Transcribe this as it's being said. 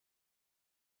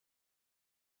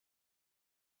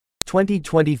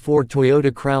2024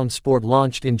 Toyota Crown Sport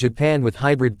launched in Japan with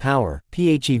hybrid power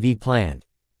 (PHEV) planned.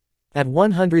 At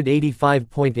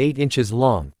 185.8 inches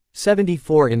long,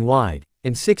 74 in wide,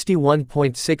 and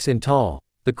 61.6 in tall,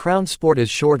 the Crown Sport is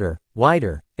shorter,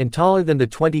 wider, and taller than the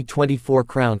 2024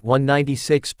 Crown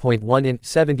 196.1 in,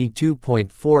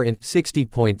 72.4 in,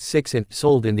 60.6 in,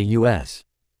 sold in the US.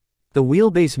 The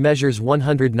wheelbase measures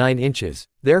 109 inches,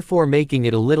 therefore making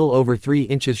it a little over 3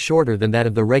 inches shorter than that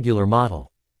of the regular model.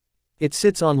 It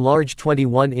sits on large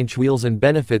 21-inch wheels and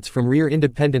benefits from rear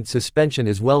independent suspension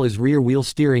as well as rear wheel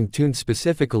steering tuned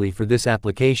specifically for this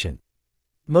application.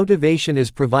 Motivation is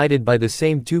provided by the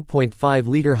same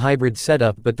 2.5-liter hybrid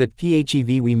setup, but that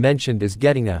PHEV we mentioned is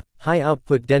getting a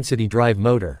high-output density drive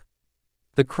motor.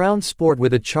 The Crown Sport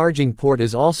with a charging port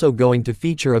is also going to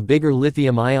feature a bigger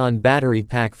lithium-ion battery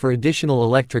pack for additional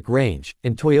electric range,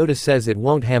 and Toyota says it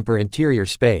won't hamper interior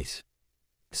space.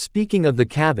 Speaking of the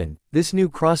cabin, this new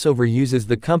crossover uses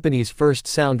the company's first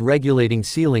sound-regulating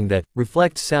ceiling that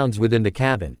reflects sounds within the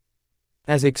cabin.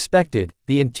 As expected,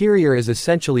 the interior is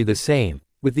essentially the same,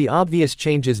 with the obvious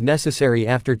changes necessary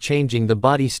after changing the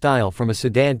body style from a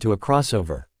sedan to a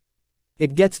crossover.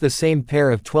 It gets the same pair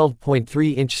of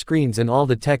 12.3-inch screens and all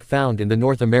the tech found in the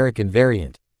North American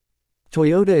variant.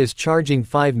 Toyota is charging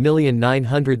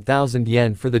 5,900,000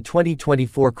 yen for the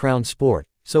 2024 Crown Sport,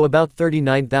 so about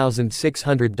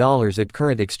 $39,600 at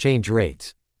current exchange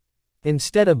rates.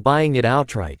 Instead of buying it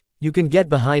outright, you can get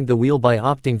behind the wheel by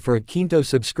opting for a Kinto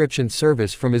subscription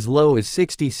service from as low as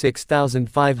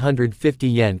 66,550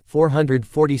 yen,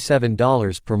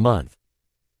 $447 per month.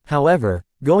 However,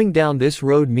 going down this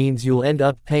road means you'll end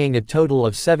up paying a total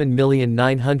of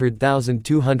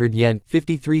 7,900,200 yen,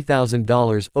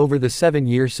 $53,000 over the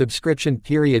 7-year subscription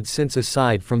period, since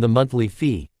aside from the monthly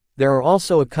fee, there are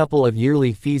also a couple of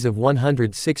yearly fees of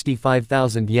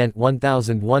 165,000 yen,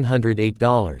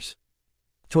 $1,108.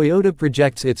 Toyota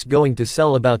projects it's going to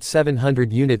sell about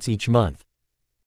 700 units each month.